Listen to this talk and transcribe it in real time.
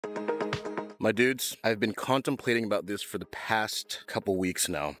My dudes, I've been contemplating about this for the past couple weeks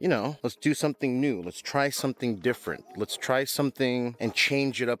now. You know, let's do something new. Let's try something different. Let's try something and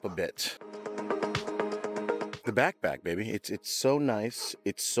change it up a bit. The backpack, baby. It's so nice.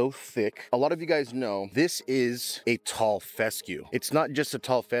 It's so thick. A lot of you guys know this is a tall fescue. It's not just a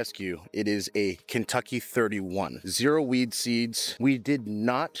tall fescue. It is a Kentucky 31. 0 weed seeds. We did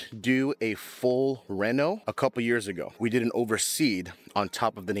not do a full reno a couple years ago. We did an overseed on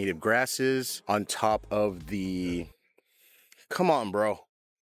top of the native grasses, on top of the... Come on, bro.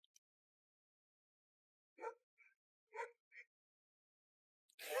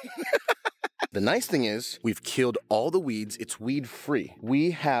 The nice thing is we've killed all the weeds. It's weed free.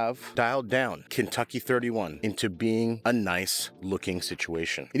 We have dialed down Kentucky 31 into being a nice looking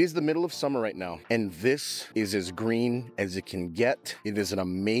situation. It is the middle of summer right now, and this is as green as it can get. It is an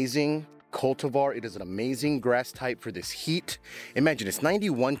amazing cultivar. It is an amazing grass type for this heat. Imagine it's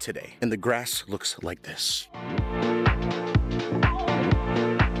 91 today and the grass looks like this.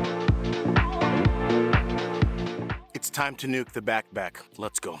 It's time to nuke the backpack.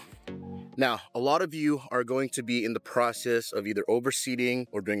 Let's go. Now, a lot of you are going to be in the process of either overseeding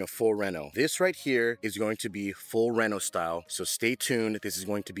or doing a full reno. This right here is going to be full reno style, so stay tuned. This is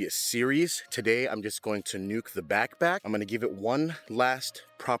going to be a series. Today, I'm just going to nuke the backpack. I'm gonna give it one last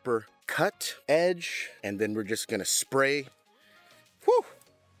proper cut, edge, and then we're just gonna spray. Whew!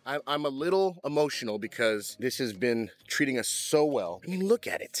 I'm a little emotional because this has been treating us so well. I mean, look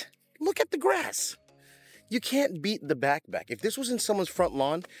at it. Look at the grass. You can't beat the backpack. If this was in someone's front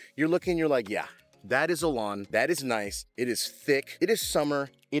lawn, you're looking, you're like, yeah, that is a lawn, that is nice, it is thick, it is summer,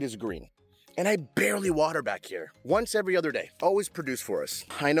 it is green. And I barely water back here. Once every other day. Always produce for us.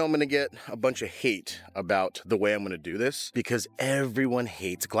 I know I'm gonna get a bunch of hate about the way I'm gonna do this because everyone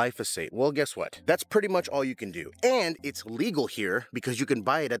hates glyphosate. Well, guess what? That's pretty much all you can do. And it's legal here because you can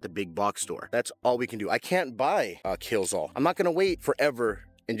buy it at the big box store. That's all we can do. I can't buy Killzall. I'm not gonna wait forever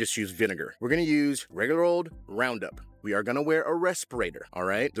and just use vinegar. We're gonna use regular old Roundup. We are gonna wear a respirator, all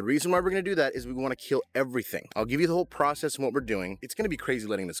right? The reason why we're gonna do that is we wanna kill everything. I'll give you the whole process and what we're doing. It's gonna be crazy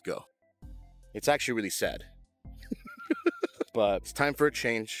letting this go. It's actually really sad. But it's time for a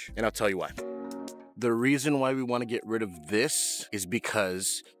change, and I'll tell you why. The reason why we wanna get rid of this is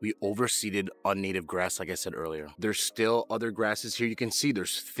because we overseeded on native grass, like I said earlier. There's still other grasses here. You can see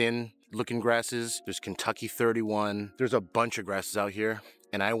there's thin looking grasses. There's Kentucky 31. There's a bunch of grasses out here,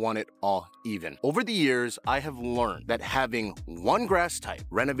 and I want it all even. Over the years, I have learned that having one grass type,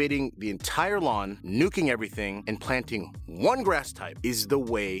 renovating the entire lawn, nuking everything, and planting one grass type is the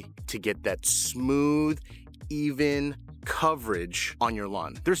way to get that smooth, even coverage on your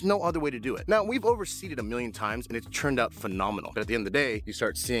lawn. There's no other way to do it. Now, we've overseeded a million times and it's turned out phenomenal. But at the end of the day, you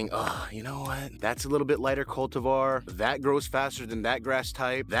start seeing, oh, you know what? That's a little bit lighter cultivar. That grows faster than that grass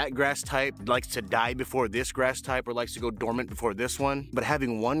type. That grass type likes to die before this grass type or likes to go dormant before this one. But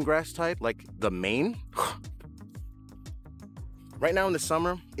having one grass type, like the main, right now in the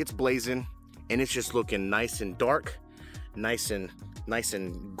summer, it's blazing and it's just looking nice and dark, nice and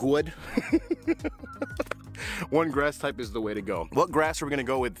good. One grass type is the way to go. What grass are we gonna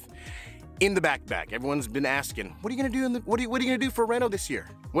go with in the backpack? Everyone's been asking, what are you gonna do what are you gonna do for reno this year?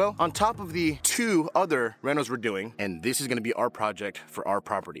 Well, on top of the 2 other renos we're doing, and this is gonna be our project for our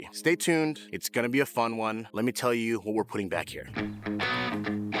property. Stay tuned, it's gonna be a fun one. Let me tell you what we're putting back here.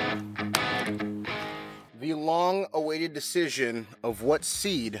 The long-awaited decision of what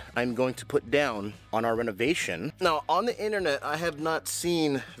seed I'm going to put down on our renovation. Now, on the internet, I have not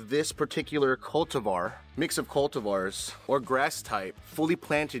seen this particular cultivar, mix of cultivars or grass type, fully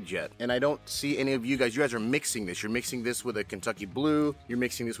planted yet. And I don't see any of you guys are mixing this. You're mixing this with a Kentucky Blue, you're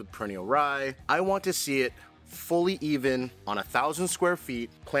mixing this with Perennial Rye. I want to see it fully even on 1,000 square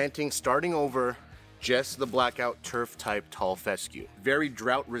feet, planting, starting over, just the Blackout turf type tall fescue. Very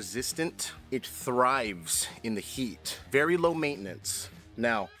drought resistant. It thrives in the heat. Very low maintenance.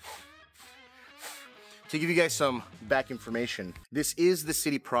 Now, to give you guys some back information, this is the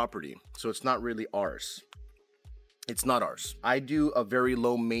city property, so it's not really ours. It's not ours. I do a very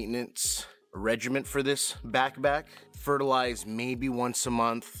low maintenance regimen for this backpack. Fertilize maybe once a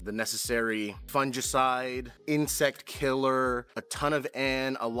month, the necessary fungicide, insect killer, a ton of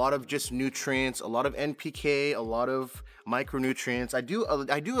N, a lot of just nutrients, a lot of NPK, a lot of micronutrients. I do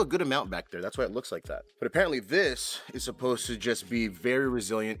a good amount back there. That's why it looks like that. But apparently this is supposed to just be very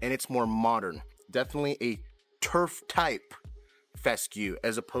resilient and it's more modern. Definitely a turf type fescue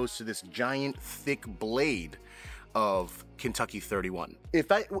as opposed to this giant thick blade of Kentucky 31.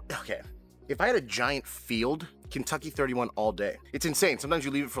 If If I had a giant field, Kentucky 31 all day. It's insane. Sometimes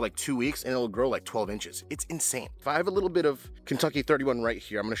you leave it for like 2 weeks and it'll grow like 12 inches. It's insane. If I have a little bit of Kentucky 31 right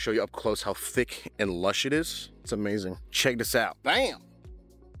here, I'm gonna show you up close how thick and lush it is. It's amazing. Check this out. Bam!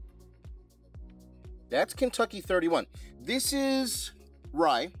 That's Kentucky 31. This is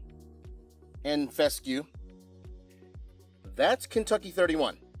rye and fescue. That's Kentucky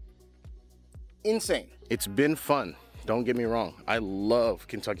 31. Insane. It's been fun. Don't get me wrong. I love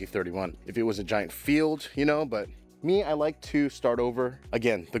Kentucky 31. If it was a giant field, you know, but me, I like to start over.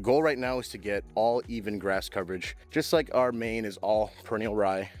 Again, the goal right now is to get all even grass coverage, just like our main is all perennial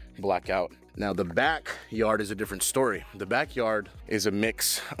rye, blackout. Now the backyard is a different story. The backyard is a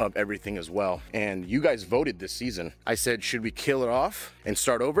mix of everything as well. And you guys voted this season. I said, should we kill it off and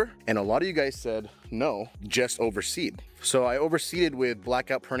start over? And a lot of you guys said, no, just overseed. So I overseeded with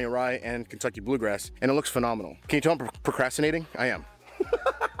Blackout Perennial Rye and Kentucky Bluegrass, and it looks phenomenal. Can you tell I'm procrastinating? I am.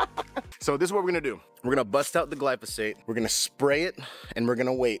 So this is what we're gonna do. We're gonna bust out the glyphosate, we're gonna spray it, and we're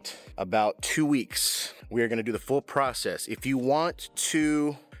gonna wait about 2 weeks. We are gonna do the full process. If you want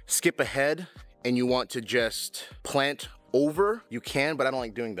to skip ahead and you want to just plant over, you can, but I don't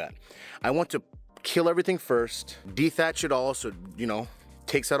like doing that. I want to kill everything first, dethatch it all so, you know,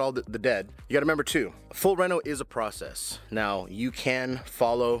 takes out all the dead. You gotta remember too, full reno is a process. Now you can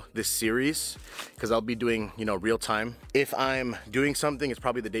follow this series because I'll be doing, you know, real time. If I'm doing something, it's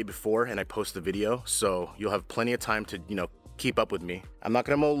probably the day before and I post the video, so you'll have plenty of time to, you know, keep up with me. I'm not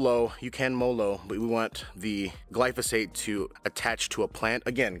gonna mow low. You can mow low, but we want the glyphosate to attach to a plant.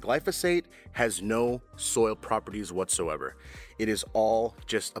 Again, glyphosate has no soil properties whatsoever. It is all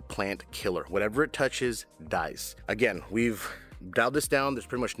just a plant killer. Whatever it touches dies. Again, we've dialed this down. There's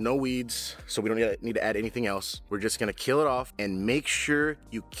pretty much no weeds, so we don't need to add anything else. We're just gonna kill it off and make sure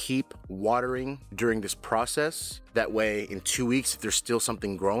you keep watering during this process. That way in 2 weeks, if there's still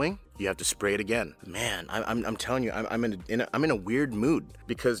something growing, you have to spray it again. Man, I'm telling you, I'm in a weird mood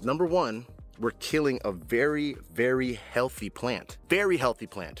because number one, we're killing a very, very healthy plant. Very healthy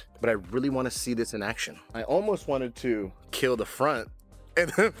plant. But I really want to see this in action. I almost wanted to kill the front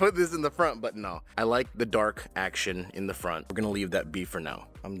and then put this in the front, but no. I like the dark action in the front. We're gonna leave that be for now.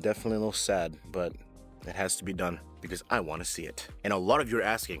 I'm definitely a little sad, but it has to be done because I want to see it. And a lot of you are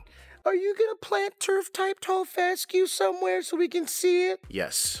asking, are you gonna plant turf type tall fescue somewhere so we can see it?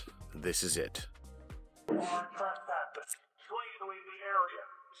 Yes, this is it. This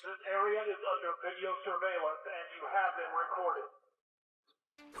area is under video surveillance and you have been recorded.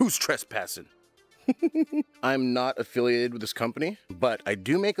 Who's trespassing? I'm not affiliated with this company, but I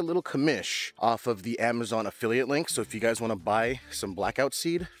do make a little commish off of the Amazon affiliate link. So if you guys want to buy some blackout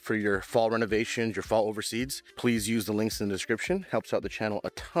seed for your fall renovations, your fall overseeds, please use the links in the description. Helps out the channel a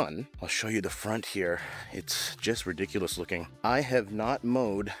ton. I'll show you the front here. It's just ridiculous looking. I have not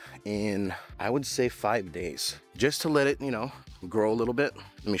mowed in, I would say 5 days, just to let it, you know, grow a little bit.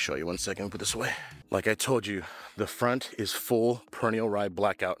 Let me show you 1 second, put this away. Like I told you, the front is full perennial rye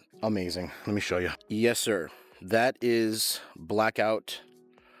blackout. Amazing. Let me show you. Yes, sir. That is blackout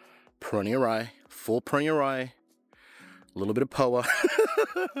perennial rye, full perennial rye, a little bit of POA.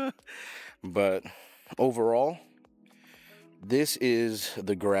 But overall, this is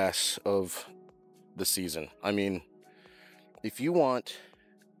the grass of the season. I mean, if you want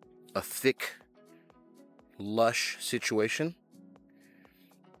a thick, lush situation,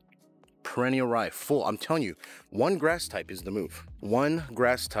 perennial rye, full. I'm telling you, one grass type is the move. One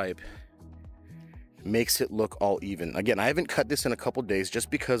grass type makes it look all even. Again, I haven't cut this in a couple days just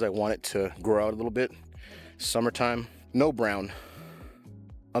because I want it to grow out a little bit. Summertime, no brown.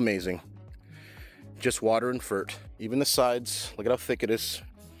 Amazing. Just water and fert. Even the sides, look at how thick it is.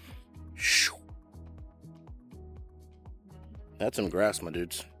 That's some grass, my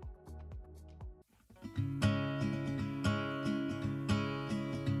dudes.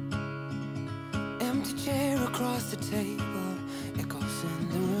 Empty chair across the table, echoes in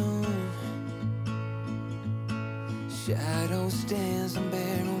the room. Shadow stands on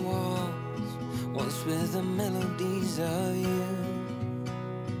barren walls, once with the melodies of you.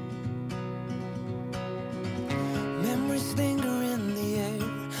 Memories linger in the air,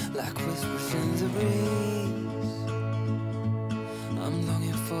 like whispers in the breeze. I'm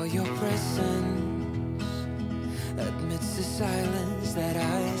longing for your presence, amidst the silence that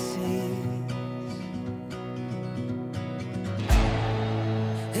I see.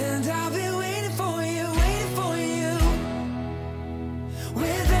 And I've been waiting for you,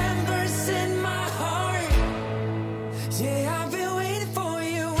 with embers in my heart. Yeah, I've been waiting for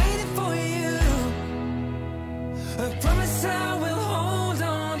you, I promise I will hold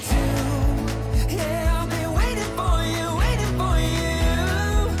on to. Yeah, I've been waiting for you,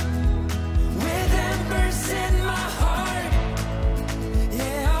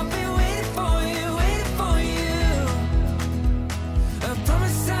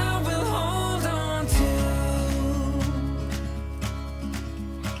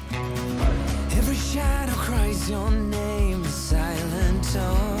 your name, a silent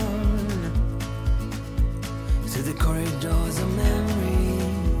tone through the corridors of memory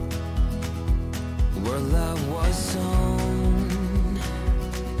where love was sown.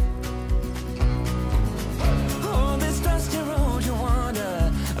 Oh, this dusty road you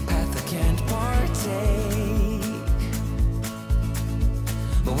wander, a path I can't partake.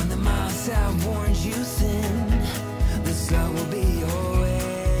 But when the miles have worn you thin, this love will be your way.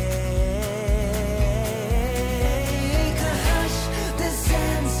 Hush, the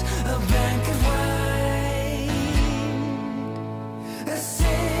sense of black and white, a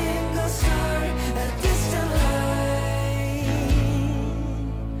single star, a distant light,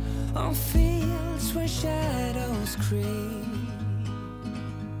 on fields where shadows creep.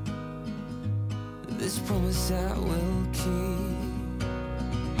 This promise I will keep.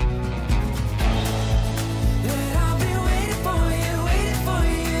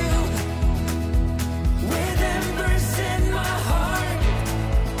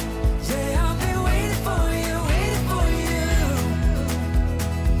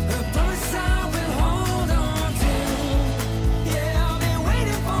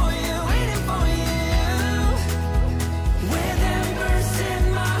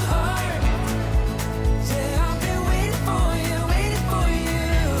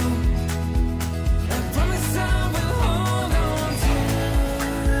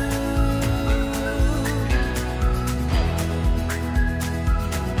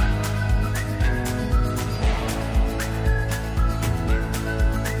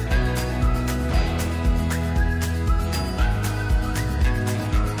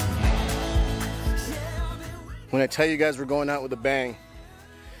 When I tell you guys we're going out with a bang,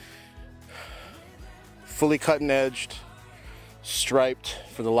 fully cut and edged, striped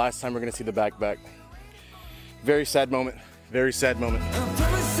for the last time we're gonna see the back. Very sad moment, very sad moment. I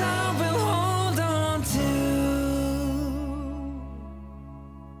promise I will hold on to.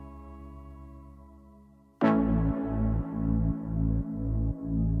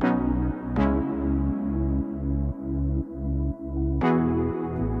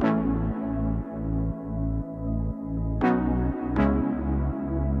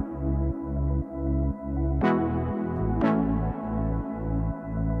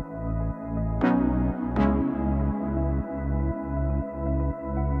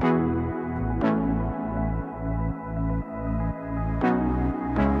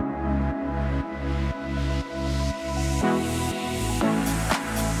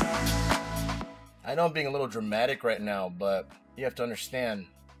 I know I'm being a little dramatic right now, but you have to understand,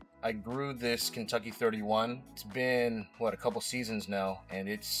 I grew this Kentucky 31. It's been, what, a couple seasons now, and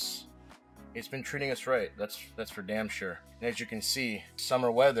it's been treating us right. That's for damn sure. And as you can see,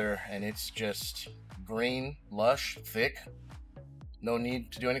 summer weather, and it's just green, lush, thick. No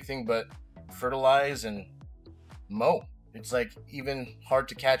need to do anything but fertilize and mow. It's like even hard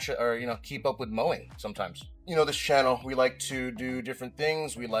to catch or, you know, keep up with mowing sometimes. You know, this channel, we like to do different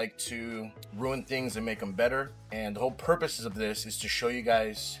things. We like to ruin things and make them better. And the whole purpose of this is to show you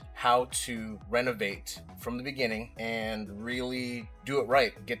guys how to renovate from the beginning and really do it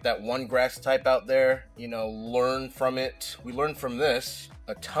right. Get that one grass type out there, you know, learn from it. We learned from this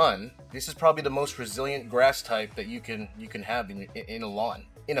a ton. This is probably the most resilient grass type that you can have in a lawn,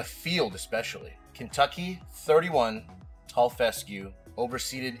 in a field especially. Kentucky 31 tall fescue,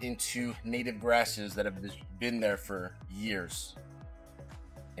 overseeded into native grasses that have been there for years.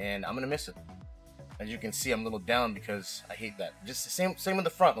 And I'm gonna miss it. As you can see, I'm a little down because I hate that. Just the same with the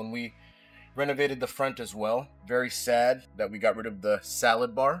front. When we renovated the front as well, very sad that we got rid of the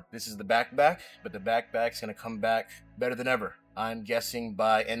salad bar. This is the back, but the back's gonna come back better than ever. I'm guessing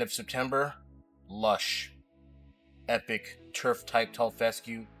by end of September, lush, epic turf type tall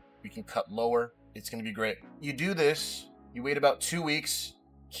fescue. We can cut lower. It's gonna be great. You do this, you wait about 2 weeks,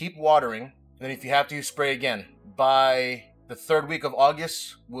 keep watering, and then if you have to, spray again. By the 3rd week of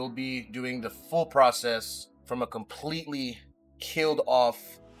August, we'll be doing the full process from a completely killed off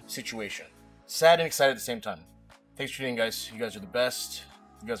situation. Sad and excited at the same time. Thanks for tuning in, guys. You guys are the best.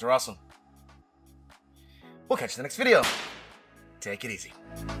 You guys are awesome. We'll catch you in the next video. Take it easy.